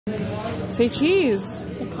Say cheese.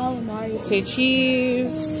 The calamari. Say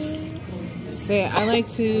cheese. Say I like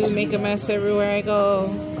to make a mess everywhere I go.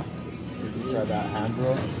 Did you try that hand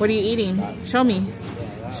roll? What are you eating? Show me.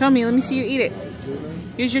 Show me. Let me see you eat it.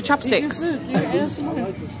 Use your chopsticks. Eat your food. Do your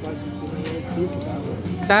ASMR.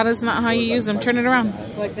 That is not how you use them. Turn it around.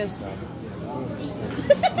 Like this.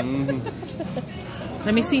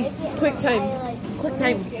 Let me see. Quick time. Quick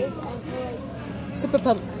time. Super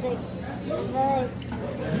pump.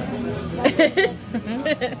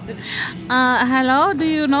 Hello, do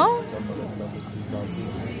you know?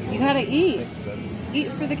 You gotta eat.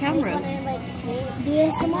 Eat for the camera.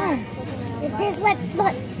 DSMR. With this lip,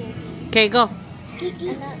 look. Okay, go.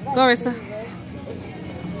 Go, Rissa.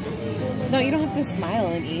 No, you don't have to smile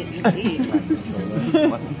and eat. Just eat.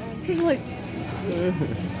 Just like...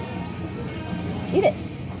 Eat it.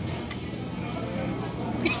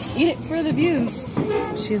 Eat it for the views.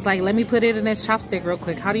 She's like, let me put it in this chopstick real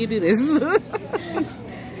quick. How do you do this?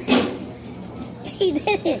 He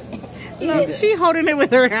did it. No, she holding it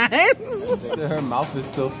with her hands. Her mouth is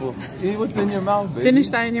still full. Eat what's in your mouth, baby. Finish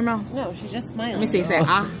that in your mouth. No, she's just smiling. Let me see. Say,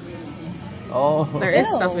 ah. Oh. There is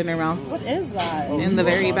stuff in her mouth. What is that? In the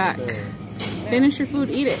very back. Finish your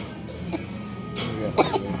food. Eat it.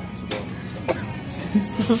 She's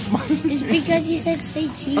still smiling. It's because you said say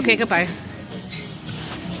cheese. Okay, goodbye.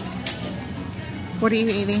 What are you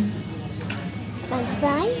eating? My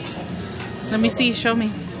fries? Let me see. Show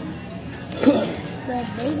me. The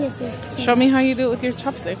biggest is cheese. Show me how you do it with your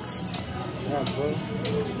chopsticks. Yeah, bro.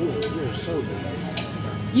 You're a soldier.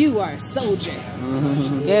 You are a soldier.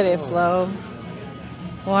 Get it, Flo.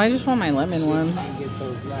 Well, I just want my lemon one. Get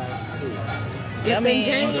those last two. Get them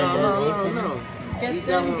games. No. Get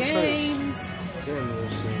them games.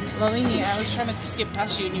 Lalini, I was trying to skip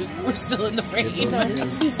past you and you were still in the frame.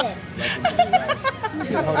 She said.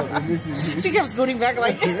 She kept scooting back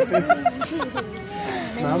like...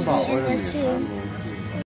 I'm about ordering Too.